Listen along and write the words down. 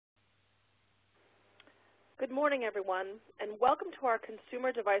Good morning, everyone, and welcome to our Consumer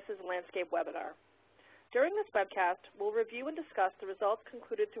Devices Landscape webinar. During this webcast, we'll review and discuss the results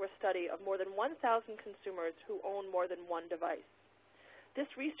concluded through a study of more than 1,000 consumers who own more than one device. This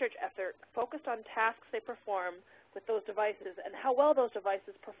research effort focused on tasks they perform with those devices and how well those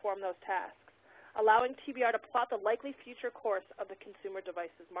devices perform those tasks, allowing TBR to plot the likely future course of the consumer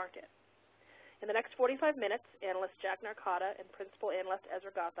devices market. In the next 45 minutes, analyst Jack Narcotta and principal analyst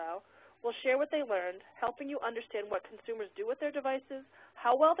Ezra Gottheil will share what they learned, helping you understand what consumers do with their devices,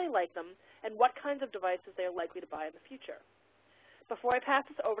 how well they like them, and what kinds of devices they are likely to buy in the future. Before I pass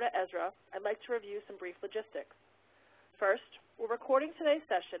this over to Ezra, I'd like to review some brief logistics. First, we're recording today's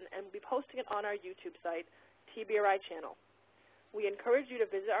session and will be posting it on our YouTube site, TBRI channel. We encourage you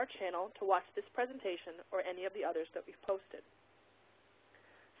to visit our channel to watch this presentation or any of the others that we've posted.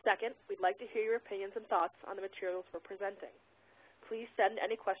 Second, we'd like to hear your opinions and thoughts on the materials we're presenting. Please send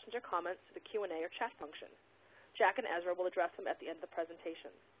any questions or comments to the Q&A or chat function. Jack and Ezra will address them at the end of the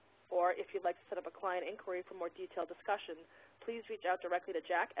presentation. Or if you'd like to set up a client inquiry for more detailed discussion, please reach out directly to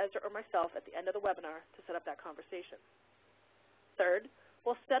Jack, Ezra, or myself at the end of the webinar to set up that conversation. Third,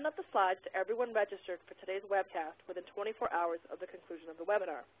 we'll send up the slides to everyone registered for today's webcast within 24 hours of the conclusion of the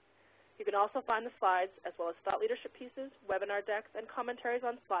webinar. You can also find the slides as well as thought leadership pieces, webinar decks, and commentaries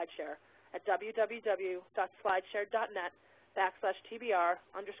on SlideShare at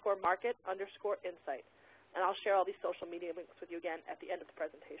www.slideshare.net/TBR_market_insight. And I'll share all these social media links with you again at the end of the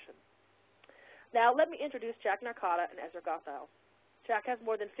presentation. Now let me introduce Jack Narcotta and Ezra Gottheil. Jack has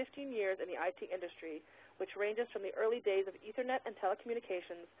more than 15 years in the IT industry, which ranges from the early days of Ethernet and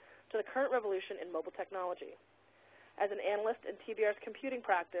telecommunications to the current revolution in mobile technology. As an analyst in TBR's computing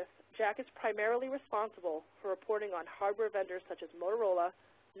practice, Jack is primarily responsible for reporting on hardware vendors such as Motorola,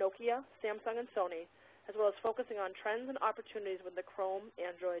 Nokia, Samsung, and Sony, as well as focusing on trends and opportunities with the Chrome,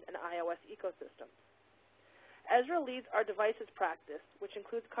 Android, and iOS ecosystems. Ezra leads our devices practice, which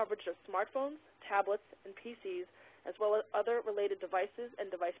includes coverage of smartphones, tablets, and PCs, as well as other related devices and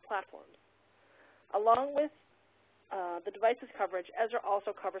device platforms. Along with the devices coverage, Ezra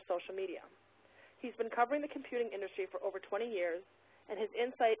also covers social media. He's been covering the computing industry for over 20 years, and his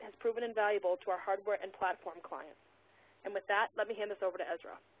insight has proven invaluable to our hardware and platform clients. And with that, let me hand this over to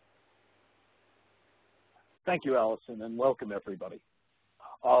Ezra. Thank you, Allison, and welcome everybody.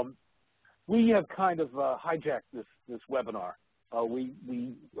 We have kind of hijacked this webinar.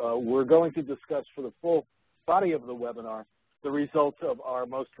 We're going to discuss for the full body of the webinar the results of our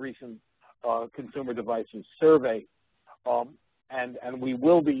most recent consumer devices survey, and we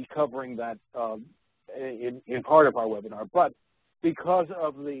will be covering that in part of our webinar. But because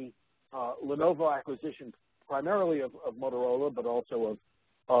of the Lenovo acquisition, primarily of Motorola, but also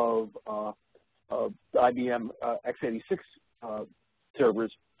of IBM x86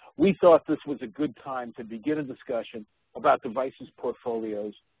 servers, we thought this was a good time to begin a discussion about devices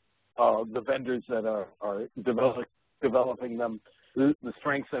portfolios, the vendors that are developing them, the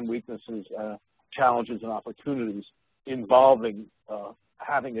strengths and weaknesses, challenges and opportunities involving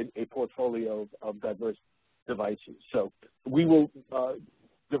having a portfolio of diverse devices. So we will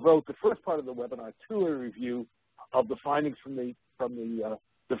devote the first part of the webinar to a review of the findings from the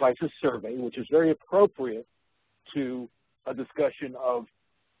devices survey, which is very appropriate to a discussion of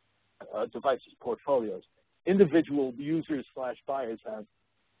devices portfolios. Individual users/buyers have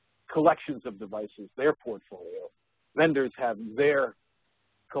collections of devices, their portfolio. Vendors have their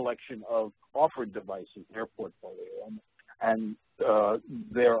collection of offered devices, their portfolio. And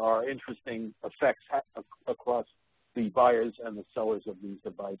there are interesting effects across the buyers and the sellers of these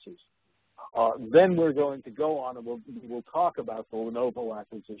devices. Then we're going to go on and we'll talk about the Lenovo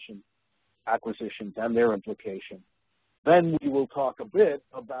acquisitions and their implications. Then we will talk a bit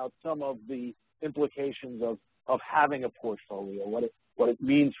about some of the implications of having a portfolio, what it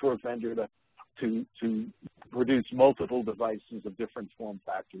means for a vendor to produce multiple devices of different form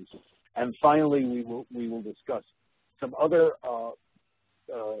factors. And finally, we will discuss some other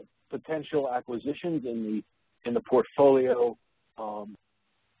potential acquisitions in the portfolio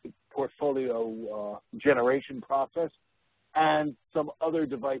generation process, and some other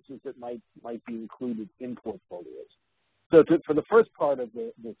devices that might be included in portfolios. So for the first part of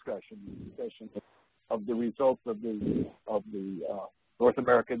the discussion of the results of the North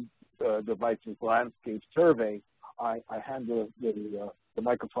American Devices Landscape Survey, I hand the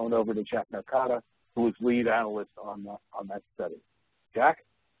microphone over to Jack Narcotta, who is lead analyst on that study. Jack?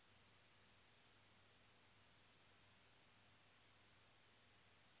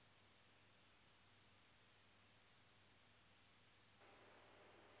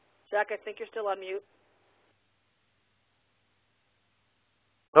 Jack, I think you're still on mute.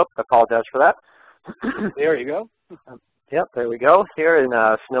 Oh, I apologize for that. There you go. Yep, there we go. Here in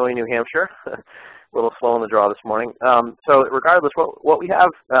snowy New Hampshire. A little slow in the draw this morning. So regardless, what we have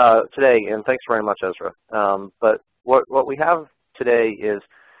today, and thanks very much, Ezra, but what we have today is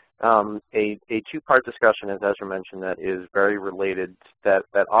a two-part discussion, as Ezra mentioned, that is very related, that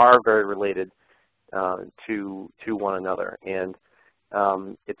are very related to one another. And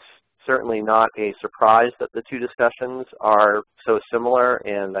it's certainly not a surprise that the two discussions are so similar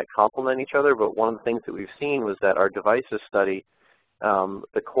and that complement each other, but one of the things that we've seen was that our devices study,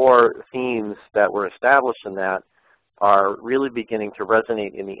 the core themes that were established in that are really beginning to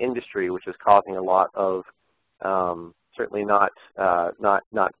resonate in the industry, which is causing a lot of certainly not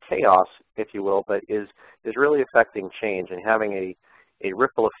chaos, if you will, but is really affecting change and having a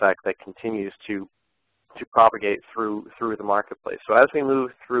ripple effect that continues to propagate through the marketplace. So as we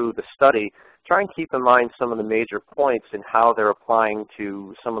move through the study, try and keep in mind some of the major points and how they're applying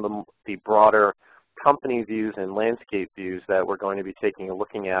to some of the broader company views and landscape views that we're going to be taking a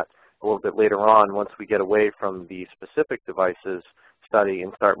looking at a little bit later on once we get away from the specific devices study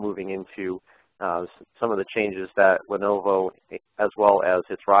and start moving into some of the changes that Lenovo, as well as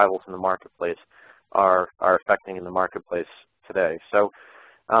its rivals in the marketplace, are affecting in the marketplace today. So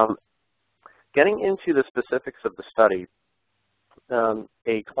getting into the specifics of the study,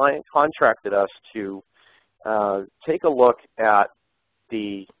 a client contracted us to take a look at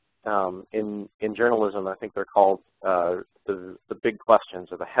the, in journalism, I think they're called the big questions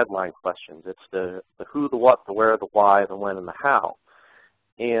or the headline questions. It's the who, the what, the where, the why, the when, and the how.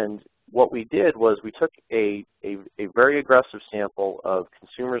 And what we did was we took a very aggressive sample of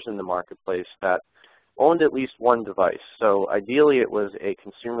consumers in the marketplace that owned at least one device. So ideally it was a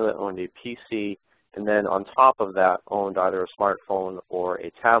consumer that owned a PC and then on top of that owned either a smartphone or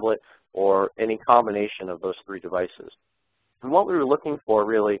a tablet or any combination of those three devices. And what we were looking for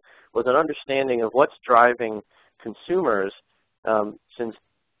really was an understanding of what's driving consumers, since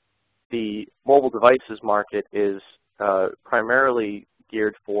the mobile devices market is primarily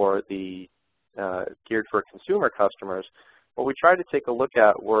geared for consumer customers. What we tried to take a look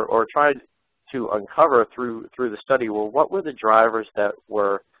at or tried to uncover through the study were what were the drivers that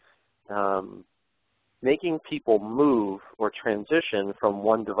were making people move or transition from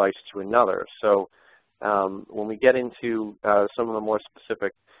one device to another. So when we get into some of the more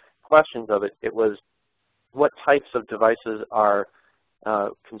specific questions of it, it was what types of devices are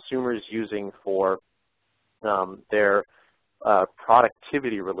consumers using for their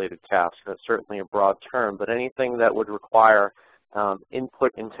productivity-related tasks. That's certainly a broad term, but anything that would require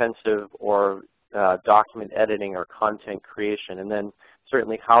input-intensive or document editing or content creation, and then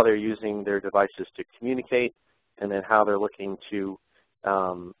certainly how they're using their devices to communicate, and then how they're looking to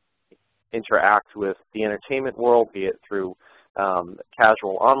interact with the entertainment world, be it through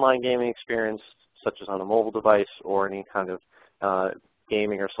casual online gaming experience, such as on a mobile device, or any kind of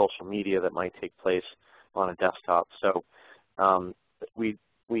gaming or social media that might take place on a desktop. So we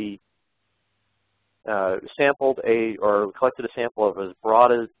sampled or collected a sample of as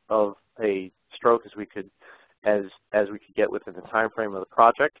broad of a stroke as we could get within the time frame of the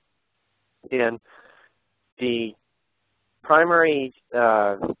project. And the primary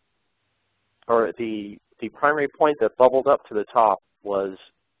the primary point that bubbled up to the top was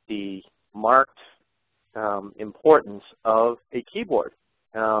the marked importance of a keyboard.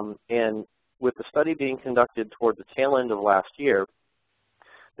 And with the study being conducted toward the tail end of last year,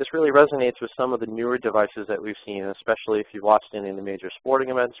 this really resonates with some of the newer devices that we've seen, especially if you've watched any of the major sporting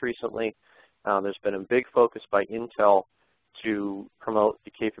events recently. There's been a big focus by Intel to promote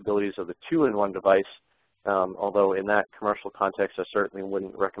the capabilities of the two-in-one device, although in that commercial context I certainly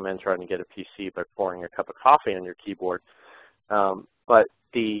wouldn't recommend trying to get a PC by pouring a cup of coffee on your keyboard. But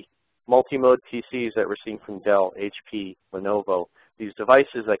the multi-mode PCs that we're seeing from Dell, HP, Lenovo, these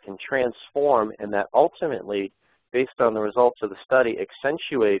devices that can transform and that ultimately, based on the results of the study,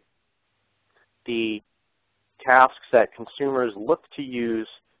 accentuate the tasks that consumers look to use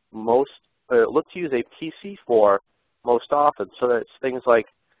a PC for most often. So that's things like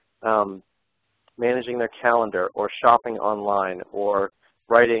managing their calendar or shopping online or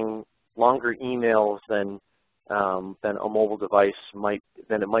writing longer emails than a mobile device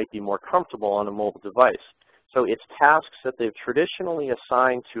than it might be more comfortable on a mobile device. So it's tasks that they've traditionally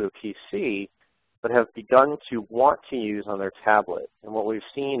assigned to a PC but have begun to want to use on their tablet. And what we've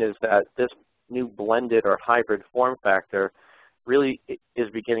seen is that this new blended or hybrid form factor really is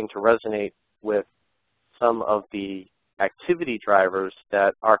beginning to resonate with some of the activity drivers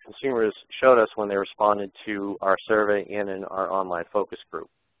that our consumers showed us when they responded to our survey and in our online focus group.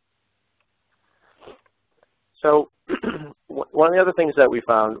 So one of the other things that we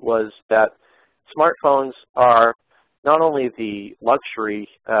found was that smartphones are not only the luxury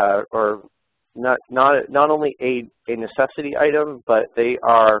or not only a necessity item, but they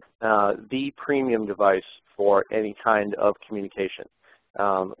are the premium device for any kind of communication,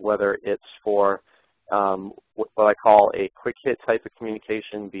 whether it's for what I call a quick hit type of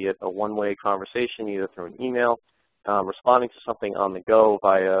communication, be it a one-way conversation either through an email, responding to something on the go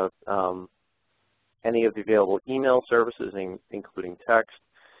via any of the available email services, including text.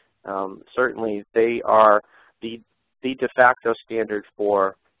 Certainly, they are the de facto standard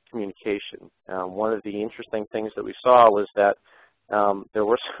for communication. One of the interesting things that we saw was that there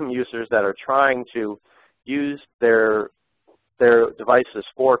were some users that are trying to use their devices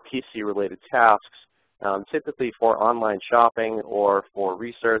for PC-related tasks, typically for online shopping or for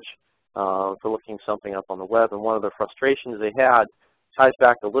research, for looking something up on the web. And one of the frustrations they had ties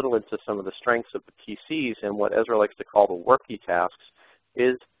back a little into some of the strengths of the PCs and what Ezra likes to call the worky tasks,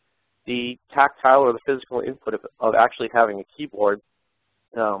 is the tactile or the physical input of actually having a keyboard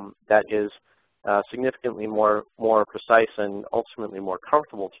that is significantly more precise and ultimately more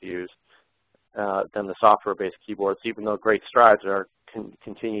comfortable to use than the software-based keyboards, even though great strides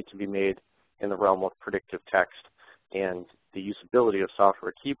continue to be made in the realm of predictive text and the usability of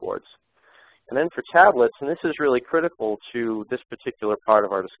software keyboards. And then for tablets, and this is really critical to this particular part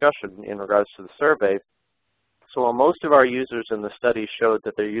of our discussion in regards to the survey, so while most of our users in the study showed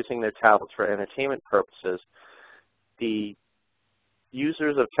that they're using their tablets for entertainment purposes, the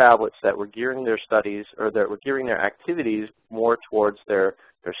users of tablets that were gearing their studies or that were gearing their activities more towards their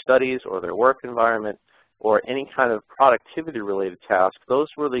studies or their work environment or any kind of productivity-related task, those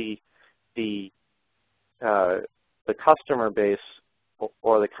were the customer base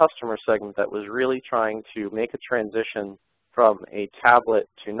or the customer segment that was really trying to make a transition from a tablet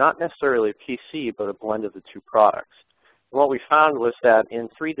to not necessarily a PC, but a blend of the two products. And what we found was that in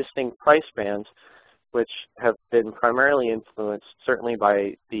 3 distinct price bands, which have been primarily influenced certainly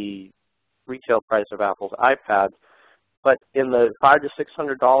by the retail price of Apple's iPad, but in the $500 to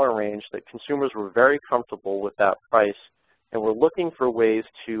 $600 range, that consumers were very comfortable with that price and were looking for ways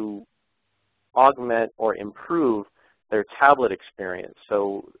to augment or improve their tablet experience.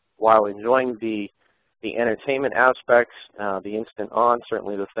 So while enjoying the entertainment aspects, the instant on,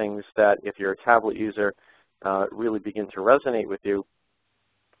 certainly the things that if you're a tablet user really begin to resonate with you,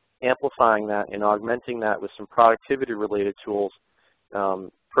 amplifying that and augmenting that with some productivity related tools,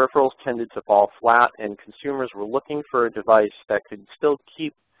 peripherals tended to fall flat and consumers were looking for a device that could still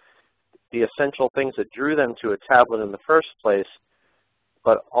keep the essential things that drew them to a tablet in the first place,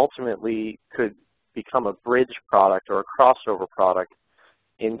 but ultimately could become a bridge product or a crossover product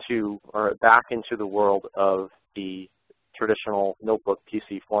into or back into the world of the traditional notebook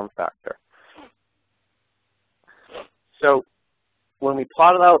PC form factor. So when we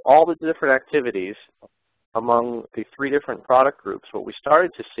plotted out all the different activities among the 3 different product groups, what we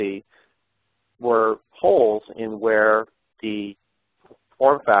started to see were holes in where the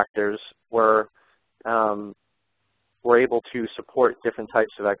form factors were able to support different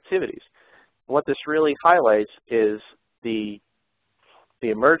types of activities. What this really highlights is the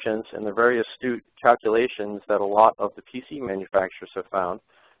emergence and the very astute calculations that a lot of the PC manufacturers have found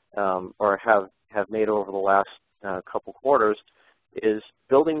or have made over the last couple quarters, is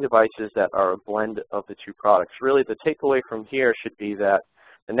building devices that are a blend of the 2 products. Really, the takeaway from here should be that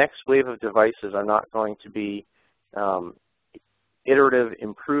the next wave of devices are not going to be iterative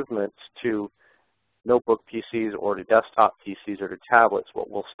improvements to notebook PCs or to desktop PCs or to tablets. What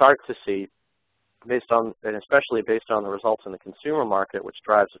we'll start to see, based on, and especially based on the results in the consumer market, which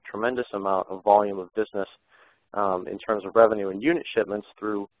drives a tremendous amount of volume of business in terms of revenue and unit shipments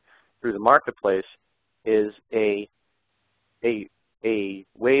through the marketplace, is a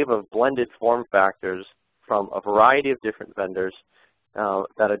wave of blended form factors from a variety of different vendors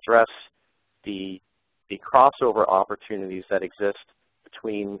that address the crossover opportunities that exist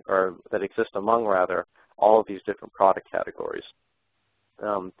between, or that exist among rather, all of these different product categories.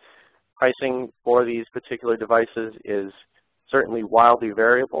 Pricing for these particular devices is certainly wildly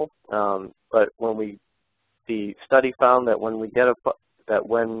variable, but the study found that when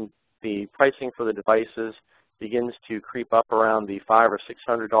the pricing for the devices begins to creep up around the $500 or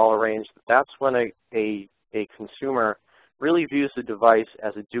 $600 range, that's when a consumer really views the device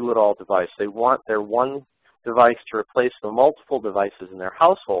as a do-it-all device. They want their one device to replace the multiple devices in their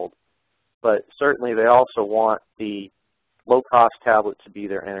household, but certainly they also want the low-cost tablet to be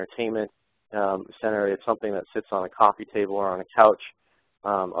their entertainment center. It's something that sits on a coffee table or on a couch,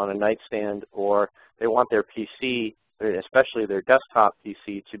 on a nightstand, or they want their PC, especially their desktop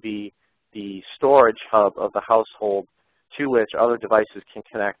PC, to be the storage hub of the household to which other devices can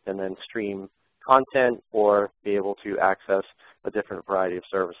connect and then stream content or be able to access a different variety of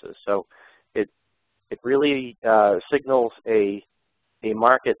services. So it really signals a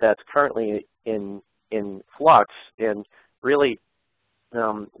market that's currently in flux, and really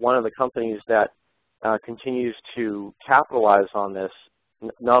one of the companies that continues to capitalize on this,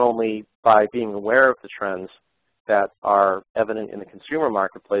 not only by being aware of the trends that are evident in the consumer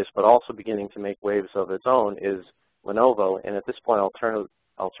marketplace, but also beginning to make waves of its own, is Lenovo. And at this point,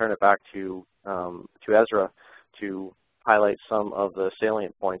 I'll turn it back to Ezra to highlight some of the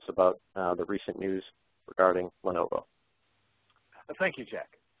salient points about the recent news regarding Lenovo. Thank you, Jack.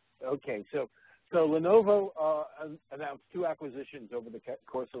 Okay, so Lenovo announced 2 acquisitions over the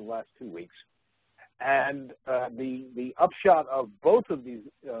course of the last 2 weeks, and the upshot of both of these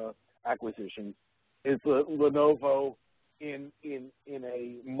acquisitions is that Lenovo, in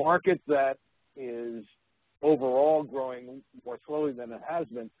a market that is overall growing more slowly than it has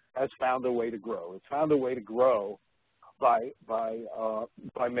been, has found a way to grow. It's found a way to grow by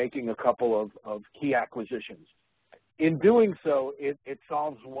making a couple of key acquisitions. In doing so, it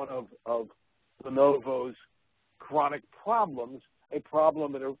solves one of Lenovo's chronic problems, a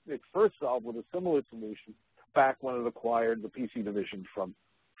problem that it first solved with a similar solution back when it acquired the PC division from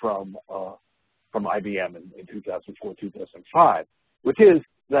IBM in 2004, 2005, which is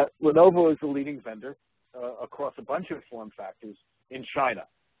that Lenovo is a leading vendor across a bunch of form factors in China.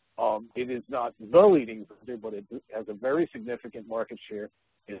 It is not the leading vendor, but it has a very significant market share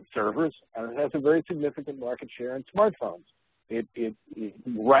in servers, and it has a very significant market share in smartphones. It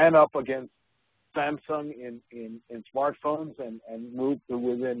ran up against Samsung in smartphones and moved to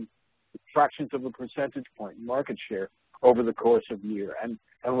within fractions of a percentage point market share over the course of the year. And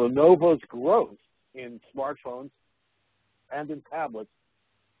Lenovo's growth in smartphones and in tablets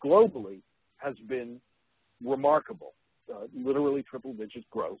globally has been remarkable, literally triple-digit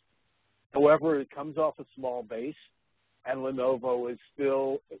growth. However, it comes off a small base, and Lenovo is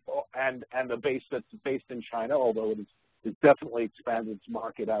still, and a base that's based in China, although it's definitely expanded its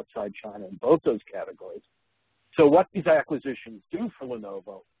market outside China in both those categories. So what these acquisitions do for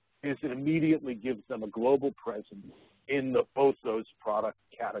Lenovo is it immediately gives them a global presence in both those product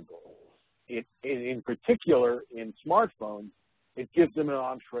categories. In particular, in smartphones, it gives them an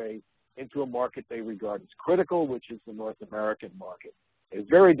entree into a market they regard as critical, which is the North American market. A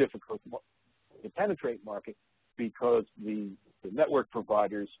very difficult to penetrate market because the network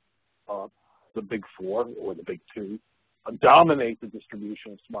providers, the big 4 or the big 2, dominate the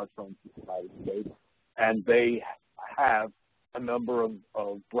distribution of smartphones in the United States, and they have a number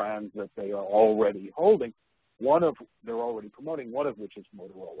of brands that they are already holding. They're already promoting, one of which is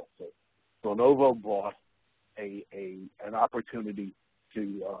Motorola. So Lenovo bought an opportunity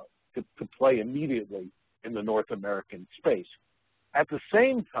to play immediately in the North American space. At the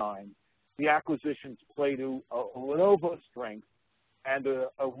same time, the acquisitions play to Lenovo's strength and a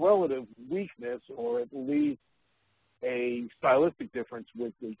relative weakness, or at least a stylistic difference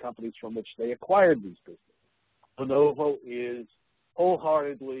with the companies from which they acquired these businesses. Lenovo is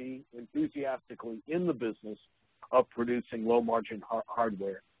wholeheartedly, enthusiastically in the business of producing low-margin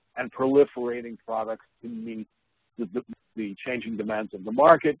hardware and proliferating products to meet the changing demands of the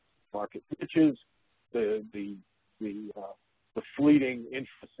market niches, the fleeting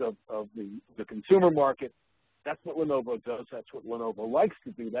interests of the consumer market. That's what Lenovo does. That's what Lenovo likes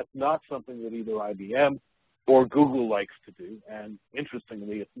to do. That's not something that either IBM or Google likes to do. And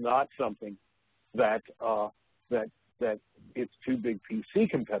interestingly, it's not something that its 2 big PC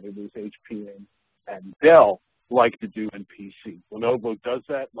competitors, HP and Dell, like to do in PC. Lenovo does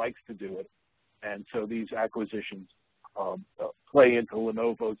that, likes to do it, and so these acquisitions play into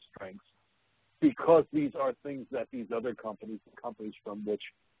Lenovo's strengths because these are things that these other companies, the companies from which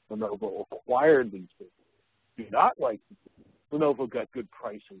Lenovo acquired these businesses, do not like to do. Lenovo got good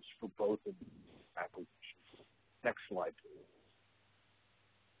prices for both of these acquisitions. Next slide, please.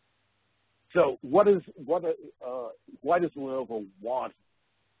 So why does Lenovo want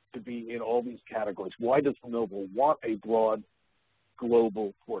to be in all these categories? Why does Lenovo want a broad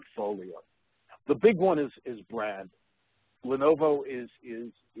global portfolio? The big one is brand. Lenovo is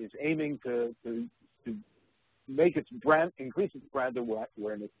aiming to make its brand, increase its brand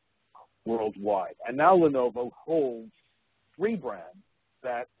awareness worldwide. And now Lenovo holds 3 brands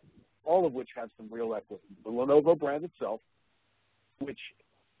that all of which have some real equity. The Lenovo brand itself, which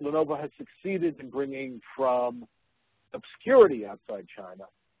Lenovo has succeeded in bringing from obscurity outside China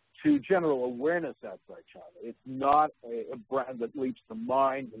to general awareness outside China. It's not a brand that leaps to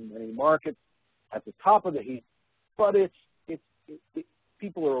mind in many markets at the top of the heap, but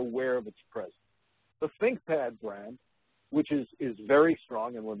people are aware of its presence. The ThinkPad brand which is very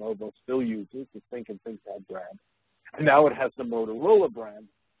strong, and Lenovo still uses the Think and ThinkPad brand. And now it has the Motorola brand,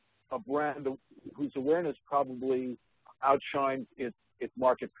 a brand whose awareness probably outshines its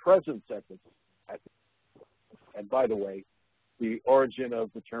market presence at this. And by the way, the origin of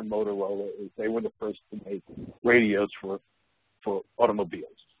the term Motorola is they were the first to make radios for automobiles.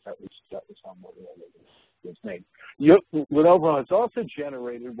 That was how Motorola was named. Lenovo has also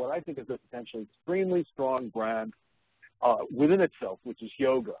generated what I think is a potentially extremely strong brand within itself, which is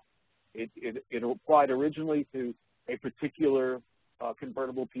Yoga. It applied originally to a particular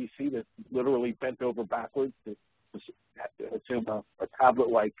convertible PC that literally bent over backwards to assume a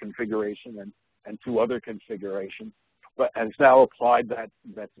tablet-like configuration and two other configurations, but has now applied that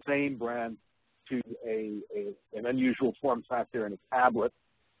same brand to an unusual form factor in a tablet.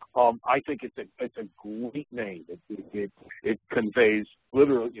 I think it's a great name. It conveys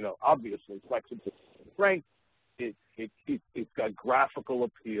literally, obviously flexibility and strength. It's got graphical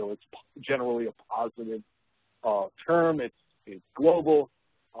appeal. It's generally a positive term. It's global,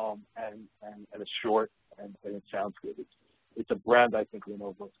 and it's short, and it sounds good. It's a brand I think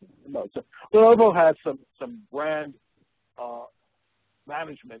Lenovo's going to promote. So Lenovo has some brand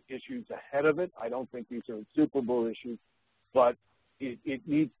management issues ahead of it. I don't think these are insuperable issues, but it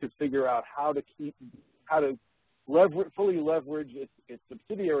needs to figure out how to fully leverage its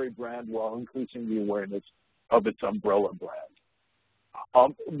subsidiary brand while increasing the awareness of its umbrella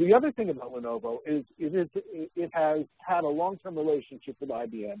brand. The other thing about Lenovo is it has had a long-term relationship with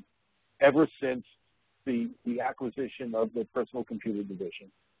IBM ever since the acquisition of the personal computer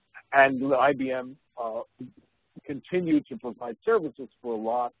division. And IBM continued to provide services for a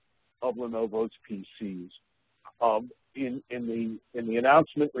lot of Lenovo's PCs. In the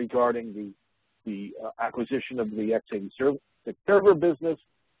announcement regarding the acquisition of the x86 server business,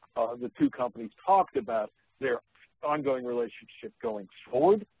 the two companies talked about their ongoing relationship going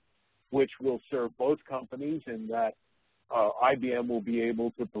forward, which will serve both companies in that IBM will be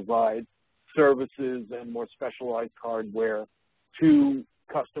able to provide services and more specialized hardware to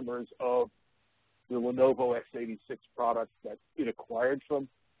customers of the Lenovo x86 products that it acquired from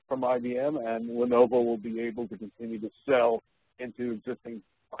IBM, and Lenovo will be able to continue to sell into existing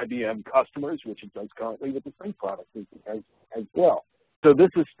IBM customers, which it does currently with the Think product as well. So this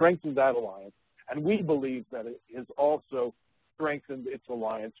has strengthened that alliance, and we believe that it has also strengthened its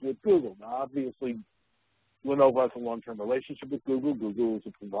alliance with Google. Now, obviously, Lenovo has a long-term relationship with Google. Google is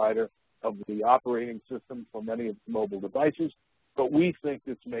a provider of the operating system for many of its mobile devices, but we think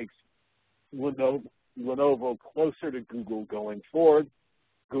this makes Lenovo closer to Google going forward.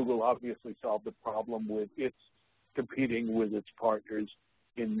 Google obviously solved the problem with its competing with its partners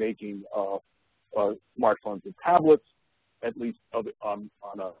in making smartphones and tablets, at least on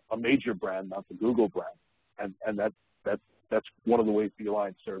a major brand, not the Google brand, and that's one of the ways the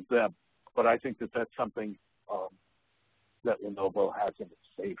alliance serves them. But I think that's something that Lenovo has in its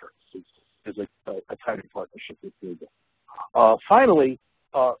favor, is a tighter partnership with Google. Finally,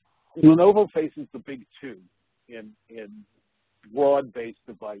 Lenovo faces the big two in broad-based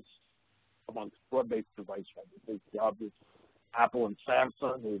device, amongst broad-based device vendors. There's the obvious Apple and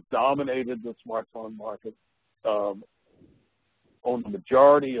Samsung, who have dominated the smartphone market, own the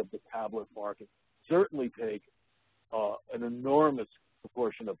majority of the tablet market, certainly take an enormous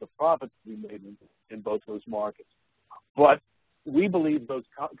proportion of the profits to be made in both those markets. But we believe those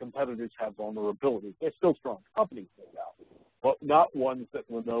competitors have vulnerabilities. They're still strong companies, no doubt, but not ones that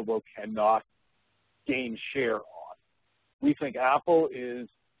Lenovo cannot gain share on. We think Apple is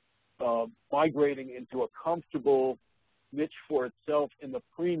migrating into a comfortable niche for itself in the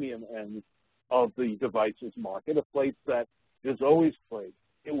premium end of the devices market, a place that has always played.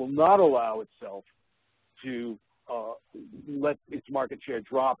 It will not allow itself to let its market share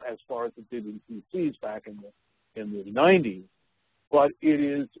drop as far as it did in PCs back in the 90s, but it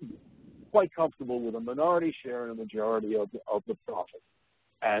is quite comfortable with a minority share and a majority of the profit.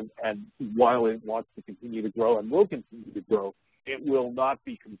 And while it wants to continue to grow and will continue to grow, it will not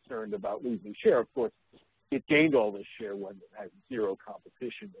be concerned about losing share. Of course, it gained all this share when it had zero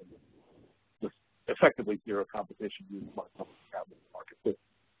competition, and effectively zero competition in the smartphone tablet market.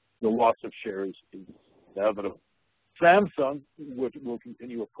 The loss of share is inevitable. Samsung, which will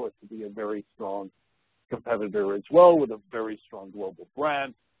continue, of course, to be a very strong competitor as well, with a very strong global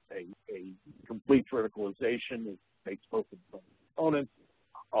brand, a complete verticalization that makes both of the components,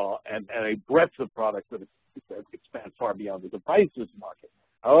 and a breadth of products that expands far beyond the devices market.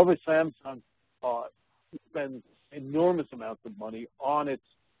 However, Samsung spends enormous amounts of money on its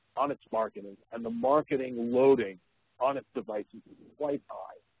marketing, and the marketing loading on its devices is quite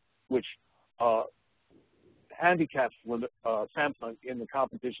high, which handicaps Samsung in the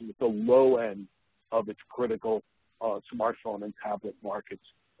competition at the low end of its critical smartphone and tablet markets.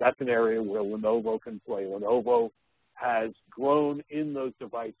 That's an area where Lenovo can play. Lenovo has grown in those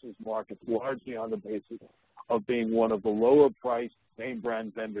devices markets largely on the basis of being one of the lower priced name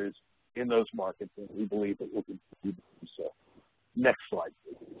brand vendors in those markets, and we believe it will continue to do so. Next slide,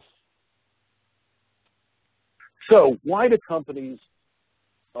 please. So why do companies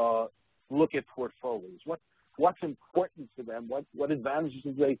look at portfolios? What's important to them? What advantages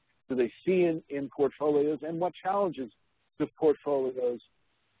do they see in portfolios, and what challenges do portfolios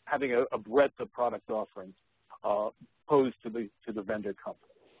having a breadth of product offerings pose to the vendor company?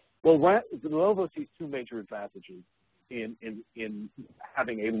 Well, Lenovo sees two major advantages in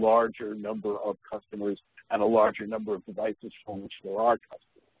having a larger number of customers and a larger number of devices for which there are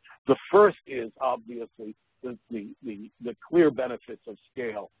customers. The first is obviously the clear benefits of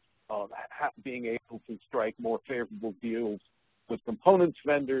scale, of being able to strike more favorable deals with components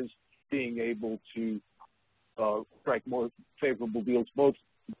vendors, being able to strike more favorable deals both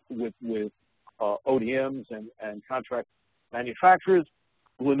with ODMs and contract manufacturers.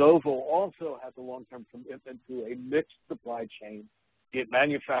 Lenovo also has a long-term commitment to a mixed supply chain. It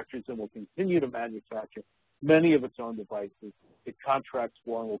manufactures and will continue to manufacture many of its own devices. It contracts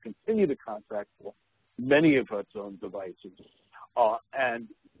for and will continue to contract for many of its own devices. And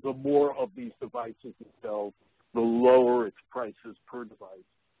the more of these devices it sells, the lower its prices per device.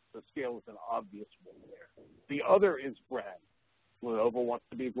 The scale is an obvious one there. The other is brand. Lenovo wants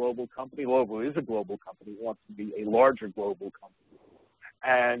to be a global company. Lenovo is a global company. It wants to be a larger global company.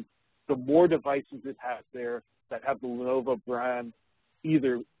 And the more devices it has there that have the Lenovo brand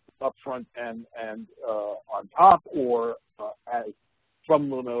either up front and on top, or as from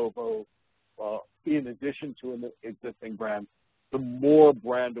Lenovo in addition to an existing brand, the more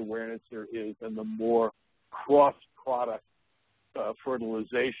brand awareness there is and the more cross-product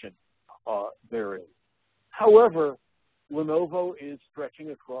fertilization there is. However, Lenovo is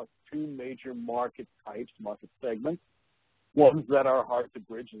stretching across two major market types, market segments, ones that are hard to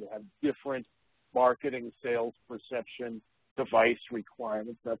bridge and have different marketing, sales, perception, device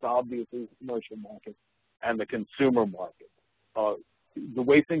requirements. That's obviously the commercial market and the consumer market. The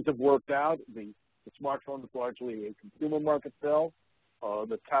way things have worked out, the smartphone is largely a consumer market sell.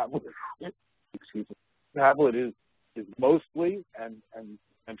 The tablet, tablet is mostly, and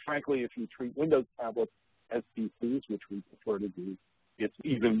frankly, if you treat Windows tablets as PCs, which we prefer to do, it's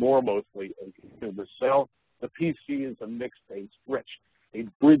even more mostly a consumer sell. The PC is a mixed, a stretch, a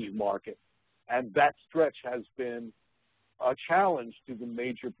bridge market, and that stretch has been a challenge to the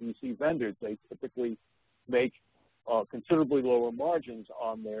major PC vendors. They typically make considerably lower margins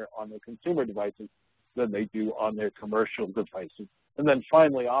on their consumer devices than they do on their commercial devices. And then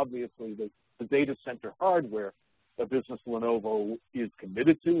finally, obviously, the data center hardware, a business Lenovo is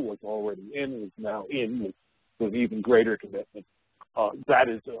committed to, was already in, is now in with even greater commitment. That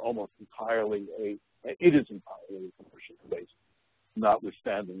is almost entirely it is entirely a commercial space,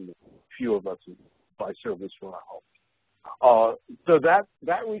 notwithstanding the few of us who buy service for our homes. So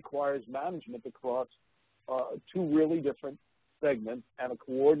that requires management across two really different segments and a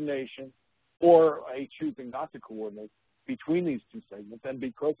coordination or a choosing not to coordinate between these two segments. And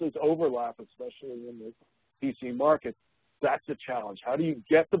because there's overlap, especially in the PC market, that's a challenge. How do you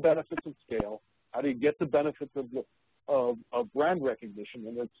get the benefits of scale? How do you get the benefits of brand recognition?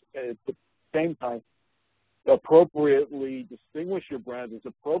 And at the same time, appropriately distinguish your brand as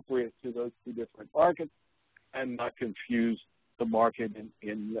appropriate to those two different markets and not confuse the market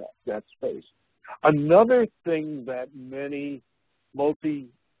in that space. Another thing that many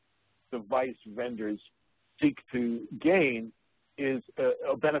multi-device vendors seek to gain is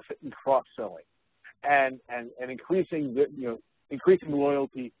a benefit in cross-selling and increasing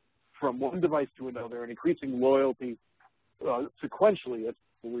loyalty from one device to another and increasing loyalty sequentially as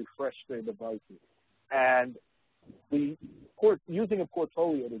people refresh their devices. And using a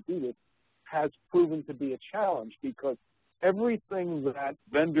portfolio to do this has proven to be a challenge because everything that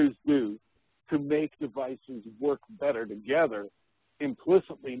vendors do to make devices work better together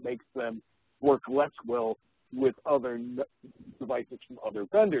implicitly makes them work less well with other devices from other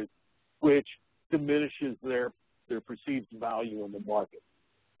vendors, which diminishes their perceived value in the market.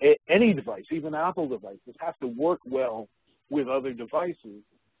 Any device, even Apple devices, have to work well with other devices,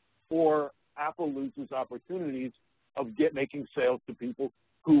 or Apple loses opportunities of making sales to people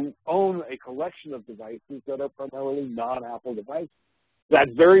who own a collection of devices that are primarily non-Apple devices. That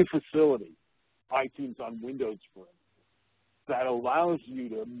very facility, iTunes on Windows, for instance, that allows you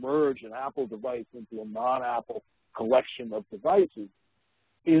to merge an Apple device into a non-Apple collection of devices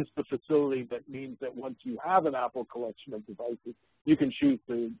is the facility that means that once you have an Apple collection of devices, you can choose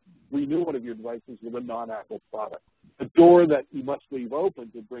to renew one of your devices with a non-Apple product. The door that you must leave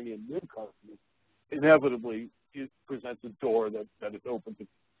open to bring in new customers inevitably presents a door that is open to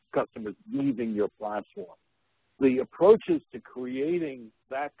customers leaving your platform. The approaches to creating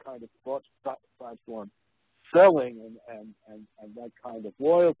that kind of platform, selling and that kind of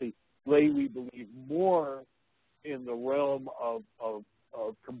loyalty lay, we believe, more in the realm of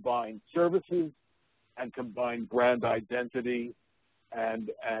combined services and combined brand identity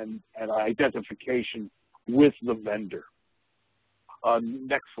and identification with the vendor.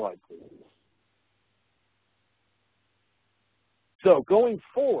 Next slide, please. So going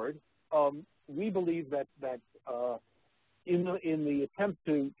forward, we believe that in the attempt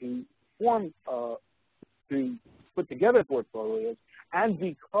to form to put together portfolios, and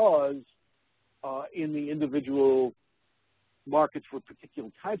because in the individual markets for particular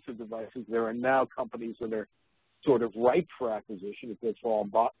types of devices, there are now companies that are sort of ripe for acquisition if they fall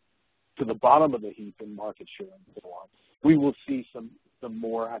to the bottom of the heap in market share and so on. We will see some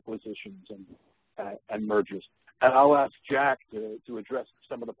more acquisitions and mergers. And I'll ask Jack to address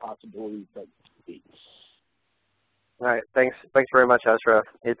some of the possibilities that he sees. All right, thanks very much, Ezra.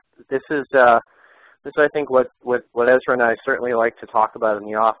 This is I think what Ezra and I certainly like to talk about in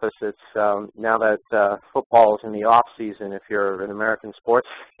the office. It's now that football is in the off season, if you're an American sports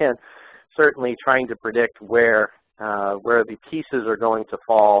fan, certainly trying to predict where the pieces are going to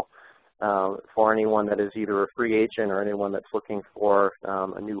fall for anyone that is either a free agent or anyone that's looking for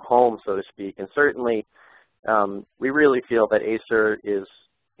a new home, so to speak. And certainly, we really feel that Acer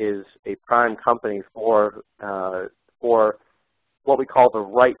is a prime company for what we call the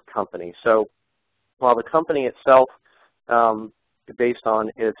right company. So while the company itself, based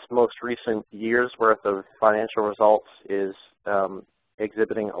on its most recent year's worth of financial results, is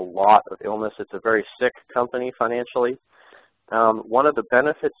exhibiting a lot of illness, it's a very sick company financially. One of the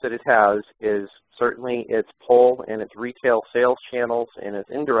benefits that it has is certainly its pull and its retail sales channels and its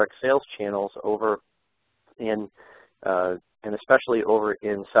indirect sales channels over in, and especially over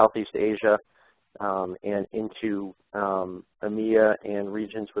in Southeast Asia and into EMEA and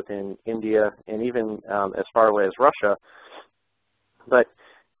regions within India and even as far away as Russia. But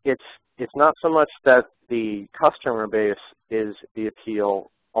it's not so much that the customer base is the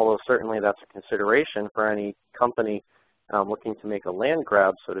appeal, although certainly that's a consideration for any company looking to make a land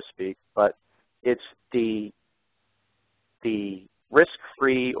grab, so to speak, but it's the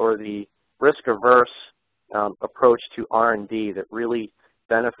risk-free or the risk-averse approach to R&D that really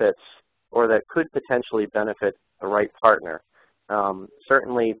benefits or that could potentially benefit the right partner.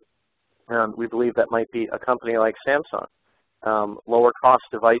 Certainly, we believe that might be a company like Samsung, lower cost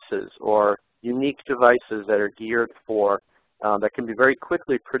devices or unique devices that are geared for, that can be very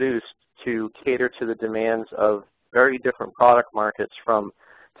quickly produced to cater to the demands of very different product markets, from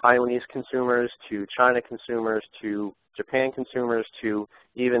Taiwanese consumers to China consumers to Japan consumers to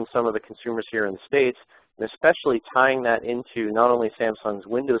even some of the consumers here in the States, and especially tying that into not only Samsung's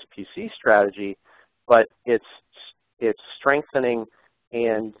Windows PC strategy, but its strengthening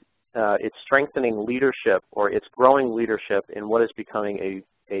and its strengthening leadership, or its growing leadership in what is becoming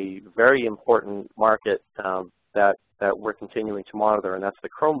a very important market that we're continuing to monitor, and that's the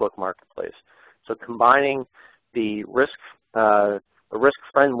Chromebook marketplace. So combining the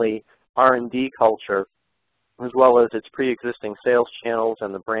risk-friendly R&D culture, as well as its pre-existing sales channels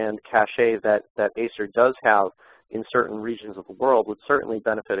and the brand cachet that Acer does have in certain regions of the world, would certainly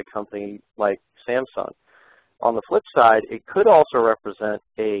benefit a company like Samsung. On the flip side, it could also represent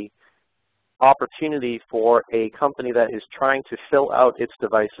an opportunity for a company that is trying to fill out its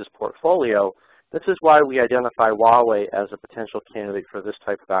devices portfolio. This is why we identify Huawei as a potential candidate for this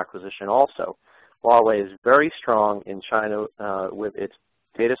type of acquisition also. Huawei is very strong in China with its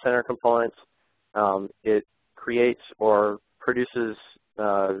data center components. It creates or produces,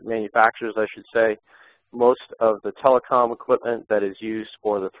 manufactures, I should say, most of the telecom equipment that is used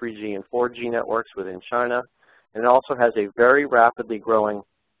for the 3G and 4G networks within China. And it also has a very rapidly growing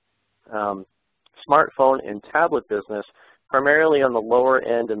smartphone and tablet business, primarily on the lower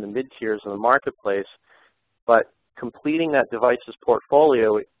end and the mid-tiers of the marketplace. But completing that devices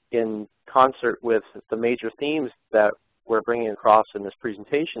portfolio in concert with the major themes that we're bringing across in this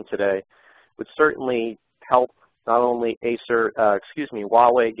presentation today would certainly help not only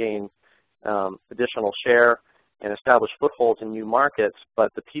Huawei gain additional share and establish footholds in new markets,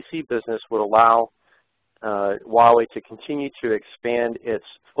 but the PC business would allow Huawei to continue to expand its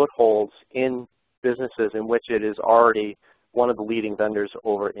footholds in businesses in which it is already one of the leading vendors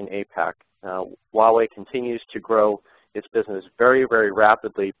over in APAC. Huawei continues to grow its business very, very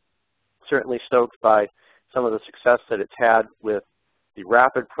rapidly, certainly stoked by some of the success that it's had with the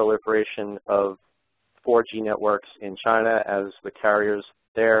rapid proliferation of 4G networks in China as the carriers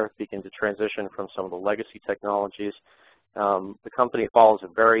there begin to transition from some of the legacy technologies. The company follows a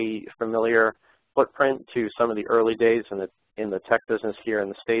very familiar footprint to some of the early days in the tech business here in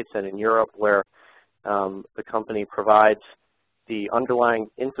the States and in Europe, where the company provides the underlying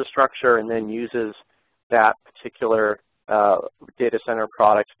infrastructure and then uses that particular data center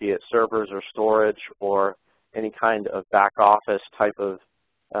product, be it servers or storage or any kind of back office type of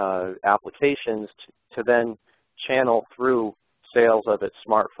applications to then channel through sales of its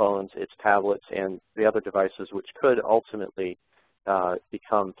smartphones, its tablets, and the other devices, which could ultimately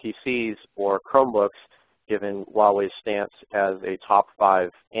become PCs or Chromebooks. Given Huawei's stance as a top 5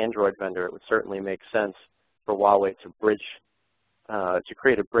 Android vendor, it would certainly make sense for Huawei to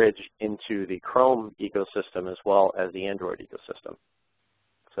create a bridge into the Chrome ecosystem as well as the Android ecosystem.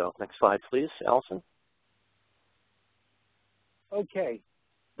 So next slide, please, Allison. Okay,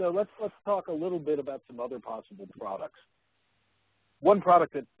 so let's talk a little bit about some other possible products. One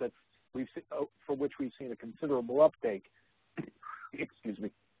product that we've seen, for which we've seen a considerable uptake, excuse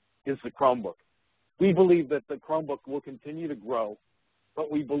me, is the Chromebook. We believe that the Chromebook will continue to grow,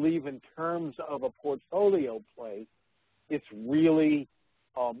 but we believe in terms of a portfolio play, it's really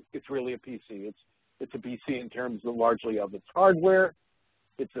a PC. It's a PC in terms of largely of its hardware.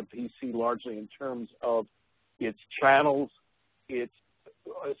 It's a PC largely in terms of its channels. It's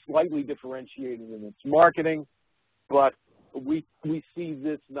slightly differentiated in its marketing, but we see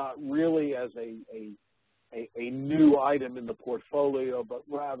this not really as a new item in the portfolio, but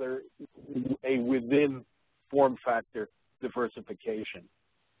rather a within form factor diversification.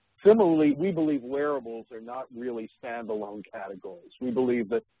 Similarly, we believe wearables are not really standalone categories. We believe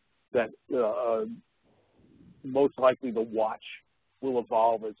that most likely the watch will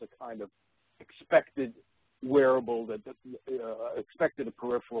evolve as a kind of expected wearable, expected a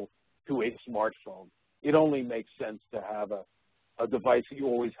peripheral to a smartphone. It only makes sense to have a device that you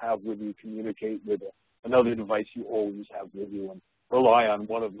always have with you, communicate with another device you always have with you, and rely on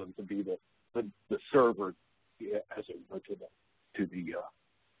one of them to be the server, as it were, to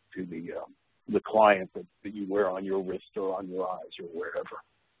the client that you wear on your wrist or on your eyes or wherever.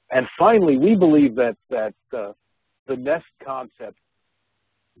 And finally, we believe that the Nest concept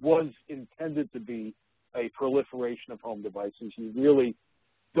was intended to be a proliferation of home devices. You really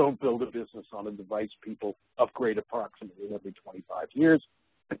don't build a business on a device people upgrade approximately every 25 years.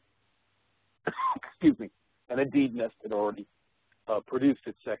 Excuse me. And indeed, Nest had already produced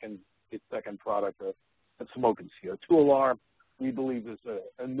its second product, a smoke and CO2 alarm. We believe there's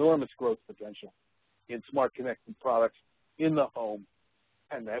enormous growth potential in smart connected products in the home,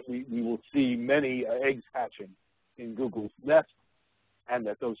 and that we will see many eggs hatching in Google's Nest, and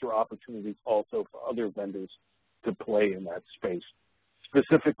that those are opportunities also for other vendors to play in that space.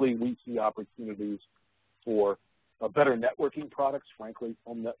 Specifically, we see opportunities for better networking products. Frankly,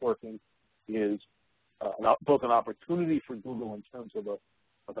 home networking is both an opportunity for Google in terms of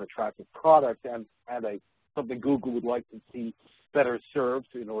an attractive product and something Google would like to see better served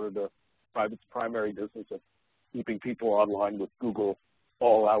in order to drive its primary business of keeping people online with Google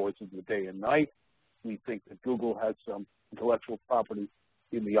all hours of the day and night. We think that Google has some intellectual property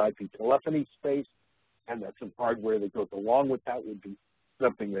in the IP telephony space, and that some hardware that goes along with that would be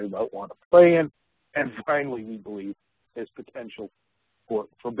something they might want to play in. And finally, we believe there's potential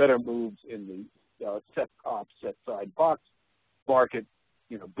for better moves in the set-top, set-side box market,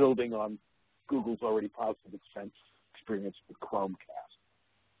 building on Google's already positive experience with Chromecast.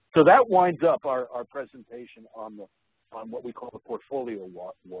 So that winds up our presentation on what we call the portfolio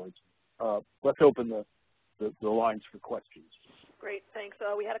awards. Let's open the lines for questions. Great, thanks.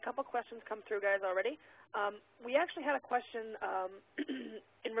 We had a couple questions come through, guys, already. We actually had a question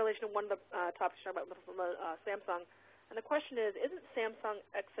in relation to one of the topics you talked about from Samsung. And the question is, isn't Samsung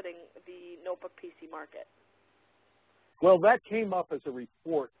exiting the notebook PC market? Well, that came up as a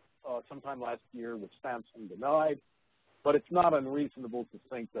report sometime last year, which Samsung denied. But it's not unreasonable to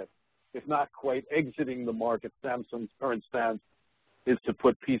think that, if not quite exiting the market, Samsung's current stance is to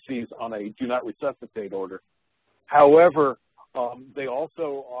put PCs on a do not resuscitate order. However, they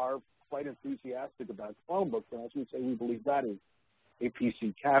also are quite enthusiastic about Chromebooks, and as we say, we believe that is a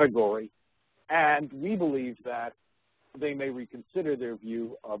PC category. And we believe that they may reconsider their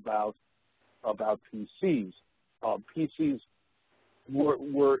view about PCs. PCs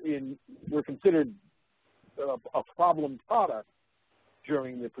were considered a problem product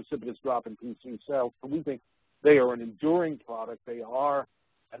during the precipitous drop in PC sales, but we think they are an enduring product. They are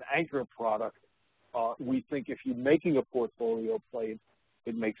an anchor product We think if you're making a portfolio play,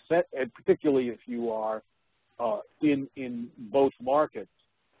 it makes sense, and particularly if you are in both markets,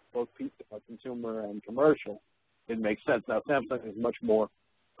 both consumer and commercial, it makes sense. Now, Samsung is much more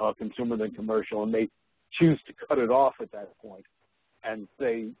consumer than commercial, and they choose to cut it off at that point and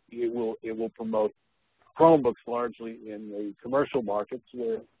say it will promote Chromebooks largely in the commercial markets,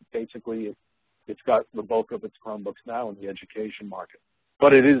 where basically it's got the bulk of its Chromebooks now in the education market.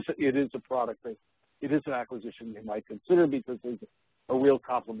 But it is a product that it is an acquisition you might consider because there's a real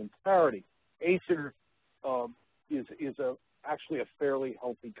complementarity. Acer is actually a fairly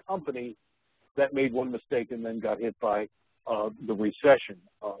healthy company that made one mistake and then got hit by the recession.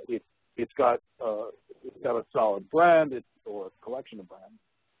 It's got a solid brand, or a collection of brands.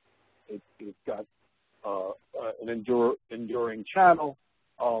 It's got an enduring channel,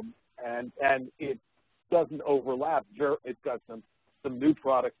 and it doesn't overlap. It's got some new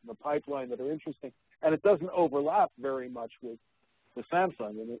products in the pipeline that are interesting, and it doesn't overlap very much with the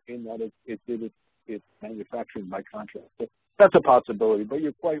Samsung in that it's manufactured by contract. So that's a possibility, but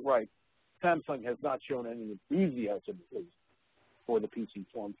you're quite right. Samsung has not shown any enthusiasm for the PC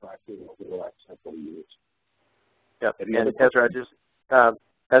form factor over the last several years. Yep. And Ezra, I'd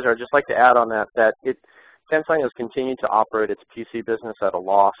just like to add on that Samsung has continued to operate its PC business at a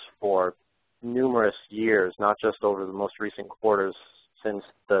loss for numerous years, not just over the most recent quarters since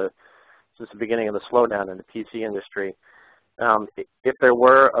the beginning of the slowdown in the PC industry. If there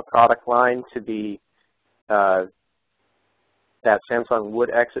were a product line to be that Samsung would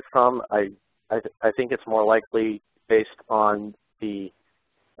exit from, I think it's more likely based on the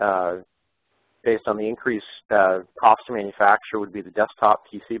increased cost to manufacture would be the desktop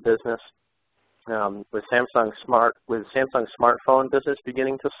PC business. With Samsung's smartphone business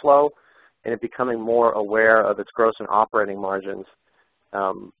beginning to slow and it becoming more aware of its gross and operating margins,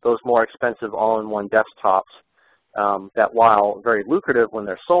 those more expensive all-in-one desktops that, while very lucrative when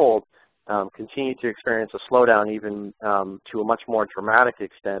they're sold, continue to experience a slowdown even to a much more dramatic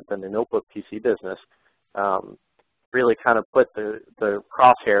extent than the notebook PC business, really kind of put the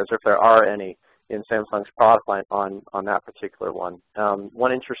crosshairs, if there are any, in Samsung's product line on that particular one.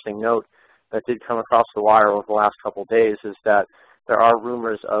 One interesting note that did come across the wire over the last couple of days is that there are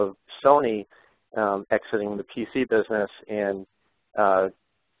rumors of Sony exiting the PC business and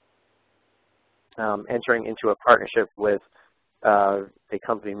entering into a partnership with a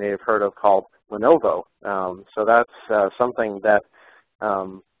company you may have heard of called Lenovo. So that's something that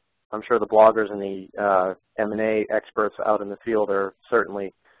I'm sure the bloggers and the M&A experts out in the field are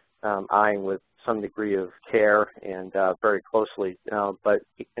certainly eyeing with some degree of care and very closely. But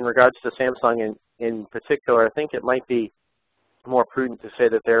in regards to Samsung in particular, I think it might be more prudent to say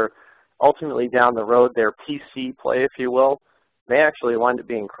that they're ultimately down the road, their PC play, if you will, may actually wind up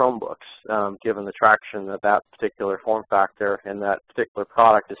being Chromebooks, given the traction that that particular form factor and that particular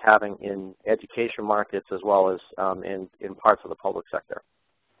product is having in education markets as well as in parts of the public sector.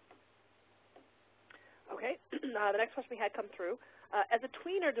 Okay. The next question we had come through. As a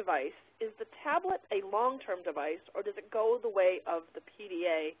tweener device, is the tablet a long-term device, or does it go the way of the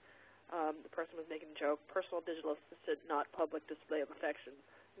PDA? The person was making a joke, personal digital assistant, not public display of affection,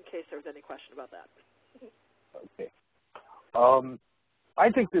 in case there was any question about that. Okay. I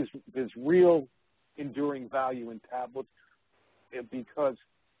think there's real enduring value in tablets because,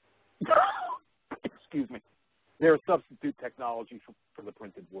 excuse me, they're a substitute technology for the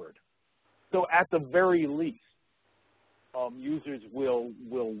printed word. So at the very least, users will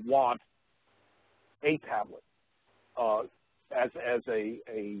want a tablet as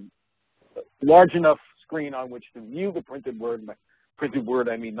a large enough screen on which to view the printed word. By printed word,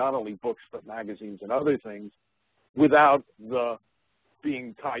 I mean not only books but magazines and other things, without the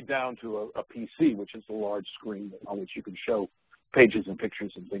being tied down to a PC, which is a large screen on which you can show pages and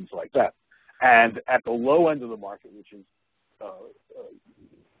pictures and things like that. And at the low end of the market, which is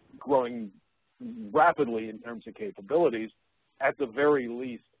growing rapidly in terms of capabilities, at the very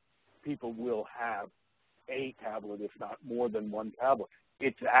least, people will have a tablet, if not more than one tablet.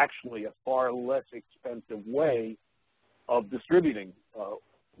 It's actually a far less expensive way of distributing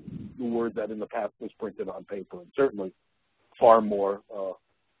the word that in the past was printed on paper, and certainly far more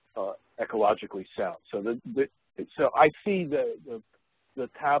ecologically sound. So I see the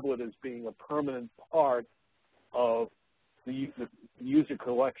tablet as being a permanent part of the user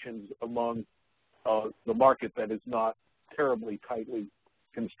collections among the market that is not terribly tightly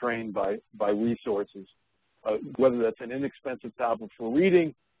constrained by resources, whether that's an inexpensive tablet for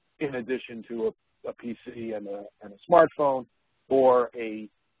reading in addition to a PC and a smartphone, or a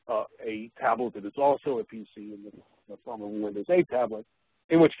tablet that is also a PC in the form of where there's a tablet.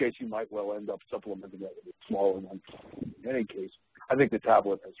 in which case you might well end up supplementing it with a smaller one. In any case, I think the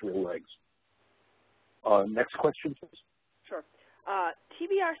tablet has real legs. Next question, please. Sure.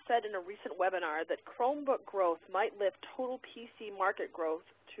 TBR said in a recent webinar that Chromebook growth might lift total PC market growth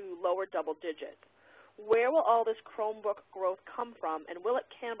to lower double digits. Where will all this Chromebook growth come from, and will it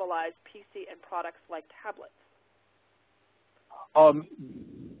cannibalize PC and products like tablets?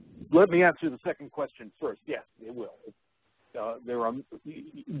 Let me answer the second question first. Yes, it will.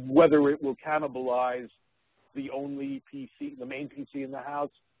 Whether it will cannibalize the only PC, the main PC in the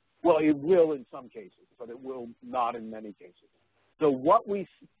house, well, it will in some cases, but it will not in many cases. So what we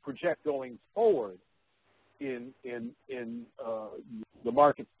project going forward in the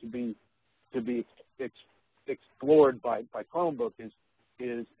markets to be explored by Chromebook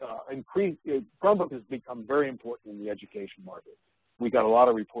is Chromebook has become very important in the education market. We got a lot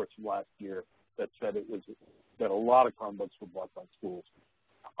of reports from last year that said that a lot of Chromebooks were bought by schools.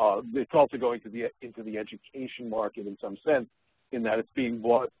 It's also going into the education market in some sense, in that it's being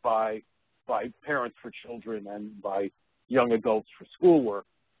bought by parents for children and by young adults for schoolwork.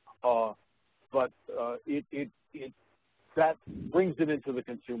 But that brings it into the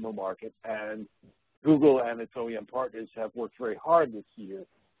consumer market, and Google and its OEM partners have worked very hard this year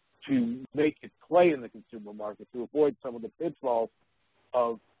to make it play in the consumer market, to avoid some of the pitfalls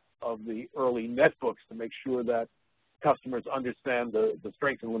of the early netbooks, to make sure that customers understand the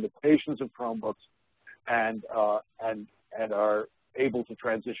strengths and limitations of Chromebooks and are able to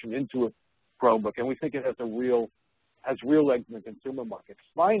transition into a Chromebook. And we think it has real legs in the consumer market.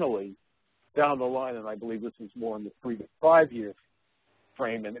 Finally, down the line, and I believe this is more in the 3 to 5 year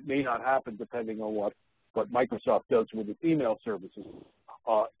frame, and it may not happen depending on what Microsoft does with its email services,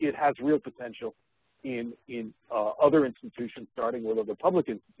 it has real potential in other institutions, starting with other public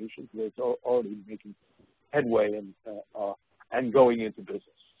institutions where it's already making headway and going into business.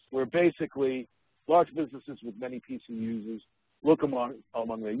 Where basically large businesses with many PC users look among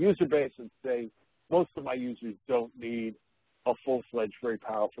their user base and say, most of my users don't need a full-fledged, very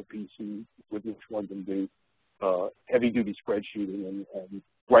powerful PC with which one can do heavy-duty spreadsheeting and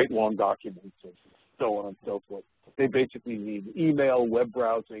write long documents and so on and so forth. They basically need email, web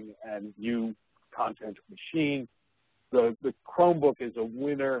browsing, and view content machine. The Chromebook is a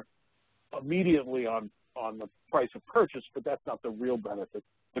winner immediately on the price of purchase, but that's not the real benefit.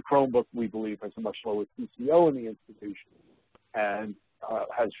 The Chromebook, we believe, has a much lower TCO in the institution and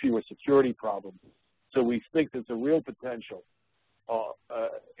has fewer security problems. So we think there's a real potential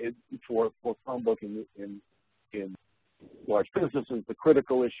for Chromebook in large businesses. The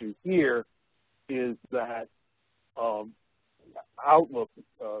critical issue here is that Outlook,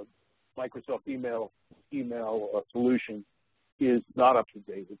 Microsoft email solution, is not up to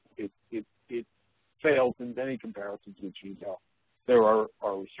date. It fails in many comparisons with Gmail. There are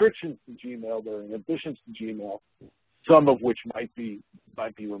restrictions to Gmail. There are inhibitions to Gmail, some of which might be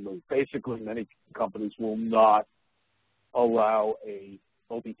removed. Basically, many companies will not allow a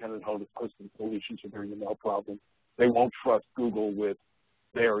multi-tenant hosting solution to their email problem. They won't trust Google with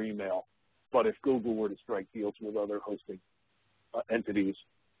their email. But if Google were to strike deals with other hosting entities,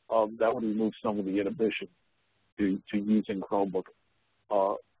 that would remove some of the inhibition to using Chromebook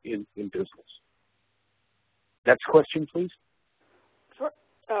in business. Next question, please. Sure.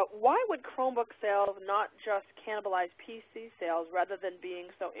 Why would Chromebook sales not just cannibalize PC sales rather than being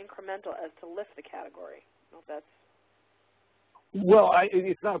so incremental as to lift the category? I don't know if that's... Well,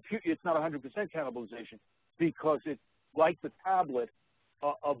 it's not 100% cannibalization, because it's like the tablet,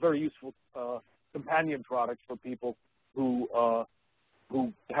 a very useful companion product for people who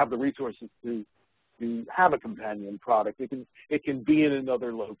have the resources to have a companion product. It can be in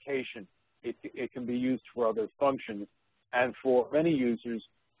another location. It can be used for other functions, and for many users,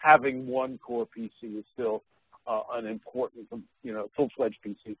 having one core PC is still an important, full-fledged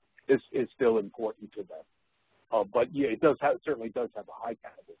PC is still important to them. But yeah, it certainly does have a high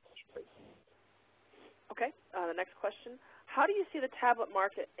cannibalization rate. Okay. The next question: how do you see the tablet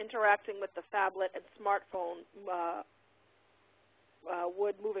market interacting with the phablet and smartphone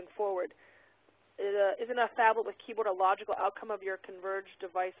wood moving forward? Isn't a phablet with keyboard a logical outcome of your converged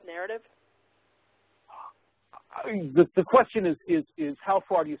device narrative? The question is how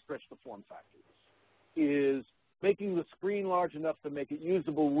far do you stretch the form factor? Is making the screen large enough to make it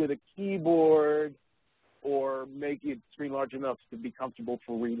usable with a keyboard, or make it screen large enough to be comfortable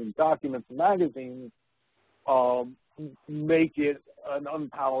for reading documents and magazines, make it an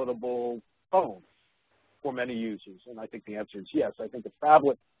unpalatable phone for many users? And I think the answer is yes. I think the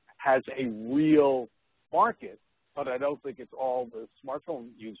phablet has a real market, but I don't think it's all the smartphone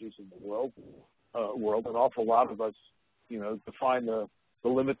users in the world. An awful lot of us, define the the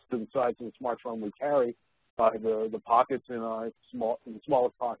limits to the size of the smartphone we carry by the pockets in the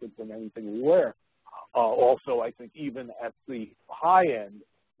smallest pockets in anything we wear. Also, I think even at the high end,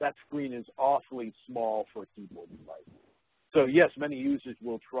 that screen is awfully small for a keyboard device. So yes, many users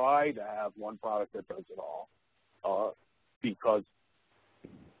will try to have one product that does it all because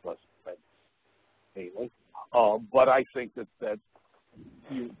less expensive, mainly. But I think that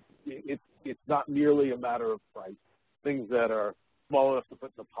it's not merely a matter of price. Things that are small enough to put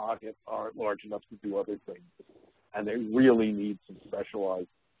in the pocket aren't large enough to do other things, and they really need some specialized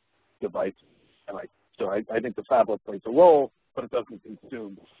devices. And so I think the phablet plays a role, but it doesn't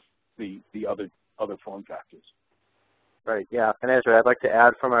consume the other form factors. Right. Yeah. And Ezra, I'd like to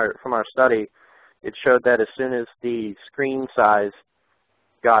add from our study, it showed that as soon as the screen size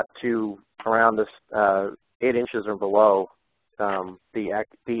got to around this 8 inches or below, the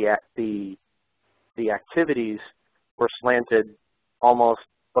activities were slanted almost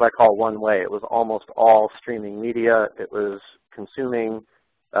what I call one way. It was almost all streaming media. It was consuming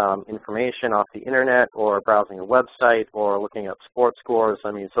information off the internet or browsing a website or looking up sports scores.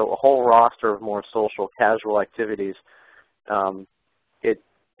 I mean, so a whole roster of more social, casual activities.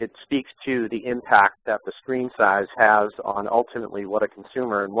 It speaks to the impact that the screen size has on ultimately what a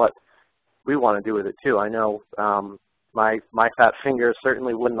consumer and what we want to do with it too. I know my fat fingers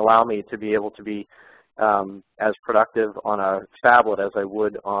certainly wouldn't allow me to be able to be as productive on a phablet as I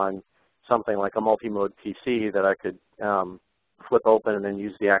would on something like a multi-mode PC that I could flip open and then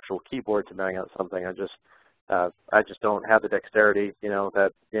use the actual keyboard to bang out something. I just don't have the dexterity,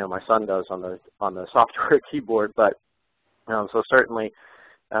 that my son does on the software keyboard. But so certainly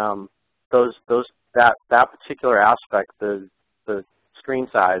that particular aspect, the screen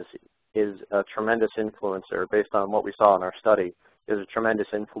size, is a tremendous influencer based on what we saw in our study. Is a tremendous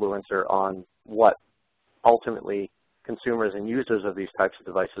influencer on what ultimately consumers and users of these types of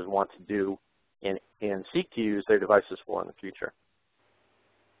devices want to do and seek to use their devices for in the future.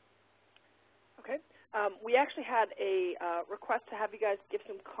 Okay. We actually had a request to have you guys give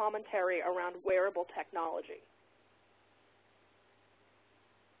some commentary around wearable technology.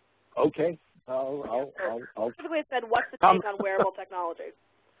 Okay. Specifically, it said, what's the take on wearable technology?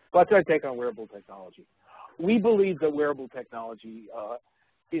 What's our take on wearable technology? We believe that wearable technology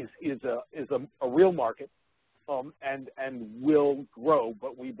is a real market and will grow,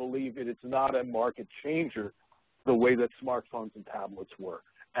 but we believe it's not a market changer the way that smartphones and tablets were,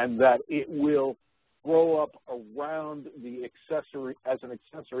 and that it will grow up around the accessory as an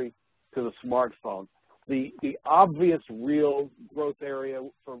accessory to the smartphone. The obvious real growth area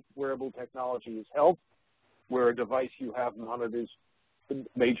for wearable technology is health, where a device you have monitors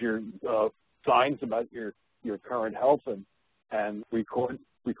major signs about your current health and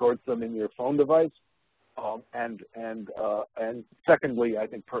records them in your phone device. And secondly, I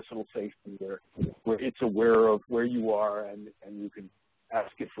think personal safety, where it's aware of where you are and you can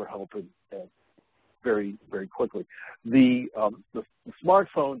ask it for help very, very quickly. The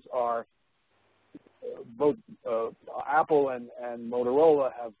smartphones are both Apple and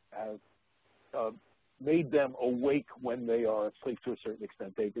Motorola have made them awake when they are asleep to a certain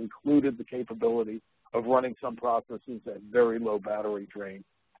extent. They've included the capability of running some processes at very low battery drain.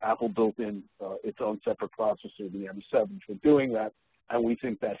 Apple built in its own separate processor, the M7, for doing that, and we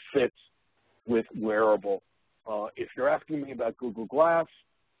think that fits with wearable. If you're asking me about Google Glass,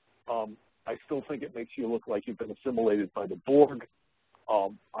 I still think it makes you look like you've been assimilated by the Borg.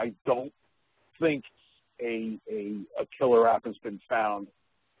 I don't think a killer app has been found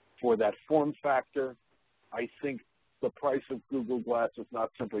for that form factor. I think the price of Google Glass is not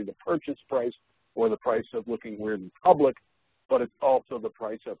simply the purchase price or the price of looking weird in public, but it's also the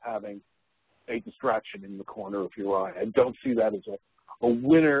price of having a distraction in the corner of your eye. I don't see that as a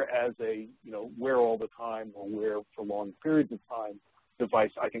winner as a wear all the time or wear for long periods of time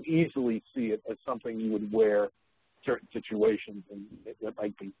device. I can easily see it as something you would wear in certain situations and that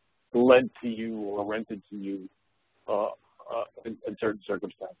might be lent to you or rented to you in certain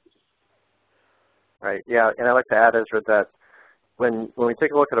circumstances. Right. Yeah, and I'd like to add, Ezra, that when we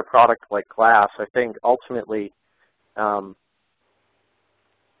take a look at a product like glass, I think ultimately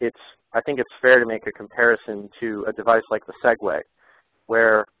it's fair to make a comparison to a device like the Segway,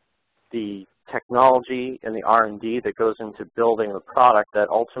 where the technology and the R&D that goes into building a product that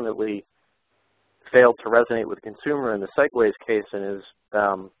ultimately failed to resonate with the consumer in the Segway's case and is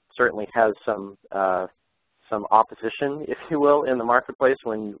certainly has some opposition, if you will, in the marketplace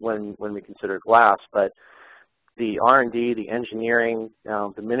when we consider glass. But the R&D, the engineering,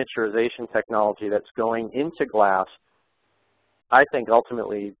 the miniaturization technology that's going into glass, I think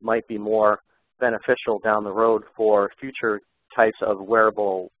ultimately might be more beneficial down the road for future types of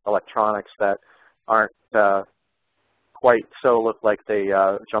wearable electronics that aren't quite so look like they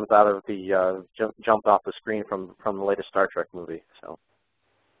jumped off the screen from the latest Star Trek movie. So.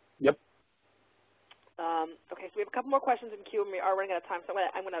 Yep. Okay, so we have a couple more questions in queue, and we are running out of time, so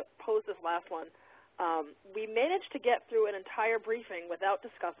I'm going to pose this last one. We managed to get through an entire briefing without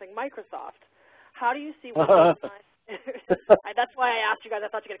discussing Microsoft. How do you see Windows 9? That's why I asked you guys. I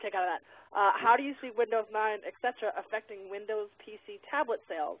thought you were going to kick out of that. How do you see Windows 9, etc., affecting Windows PC tablet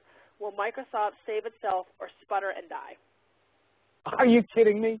sales? Will Microsoft save itself or sputter and die? Are you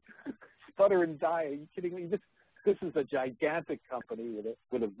kidding me? Sputter and die? Are you kidding me? This is a gigantic company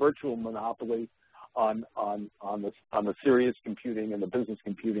with a virtual monopoly on the serious computing and the business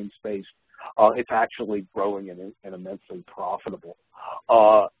computing space. It's actually growing and immensely profitable.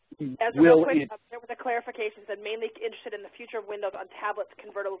 Ezra, real quick, there was a clarification that mainly interested in the future of Windows on tablets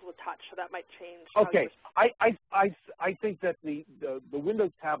convertibles with touch, so that might change. Okay, I think that the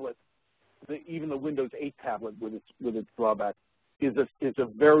Windows tablet, even the Windows 8 tablet with its drawback, is a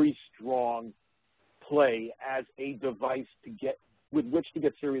very strong play as a device with which to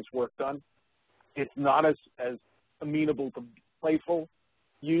get serious work done. It's not as amenable to playful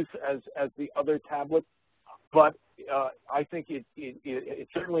use as the other tablets, but I think it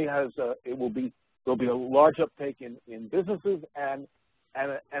certainly has. There'll be a large uptake in businesses and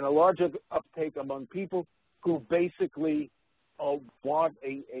a large uptake among people who basically want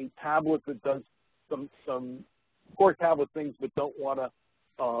a tablet that does some core tablet things, but don't want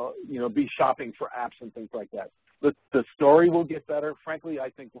to be shopping for apps and things like that. The story will get better. Frankly, I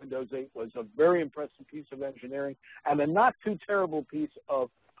think Windows 8 was a very impressive piece of engineering and a not too terrible piece of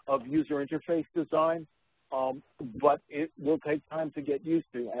user interface design, but it will take time to get used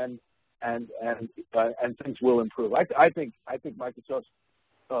to, and things will improve. I think Microsoft's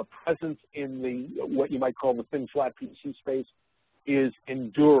presence in the what you might call the thin flat PC space is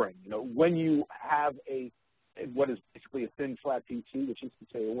enduring. When you have what is basically a thin flat PC, which is to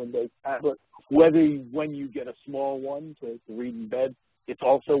say a Windows tablet, when you get a small one to read in bed, it's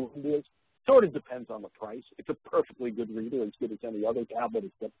also Windows. Sort of depends on the price. It's a perfectly good reader, as good as any other tablet,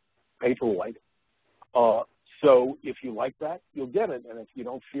 except paperwhite. So if you like that, you'll get it. And if you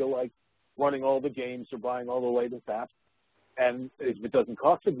don't feel like running all the games or buying all the latest apps, and if it doesn't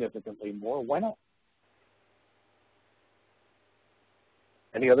cost significantly more, why not?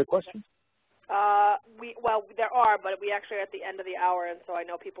 Any other questions? Well, there are, but we actually are at the end of the hour, and so I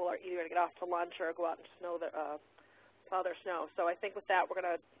know people are either going to get off to lunch or go out and plow their snow. So I think with that,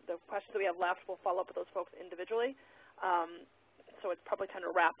 the questions that we have left, we'll follow up with those folks individually. So it's probably time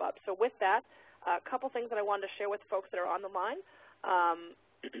to wrap up. So with that, a couple things that I wanted to share with folks that are on the line.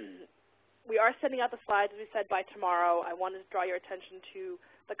 We are sending out the slides, as we said, by tomorrow. I wanted to draw your attention to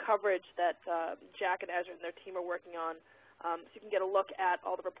the coverage that Jack and Ezra and their team are working on. So you can get a look at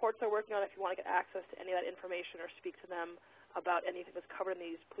all the reports they're working on. If you want to get access to any of that information or speak to them about anything that's covered in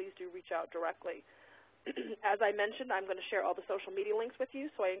these, please do reach out directly. As I mentioned, I'm going to share all the social media links with you,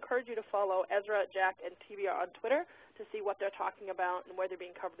 so I encourage you to follow Ezra, Jack, and TBR on Twitter to see what they're talking about and where they're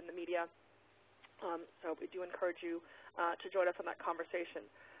being covered in the media. So we do encourage you to join us on that conversation.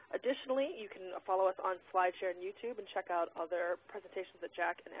 Additionally, you can follow us on SlideShare and YouTube and check out other presentations that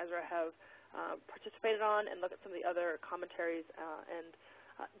Jack and Ezra have participated on and look at some of the other commentaries and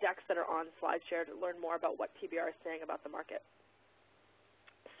decks that are on SlideShare to learn more about what TBR is saying about the market.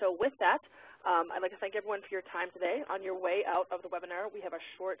 So with that, I'd like to thank everyone for your time today. On your way out of the webinar, we have a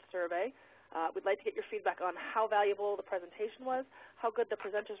short survey. We'd like to get your feedback on how valuable the presentation was, how good the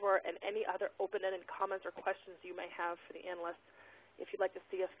presenters were, and any other open-ended comments or questions you may have for the analysts. If you'd like to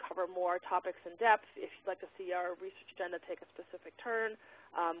see us cover more topics in depth, if you'd like to see our research agenda take a specific turn,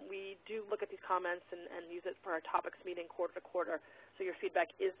 we do look at these comments and use it for our topics meeting quarter to quarter, so your feedback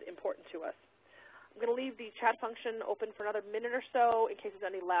is important to us. I'm going to leave the chat function open for another minute or so in case there's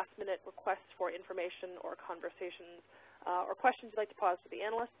any last-minute requests for information or conversations or questions you'd like to pose to the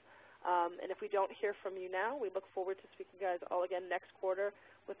analysts. And if we don't hear from you now, we look forward to speaking to you guys all again next quarter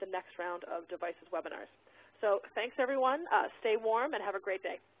with the next round of Devices webinars. So thanks, everyone. Stay warm and have a great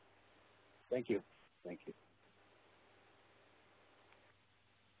day. Thank you. Thank you.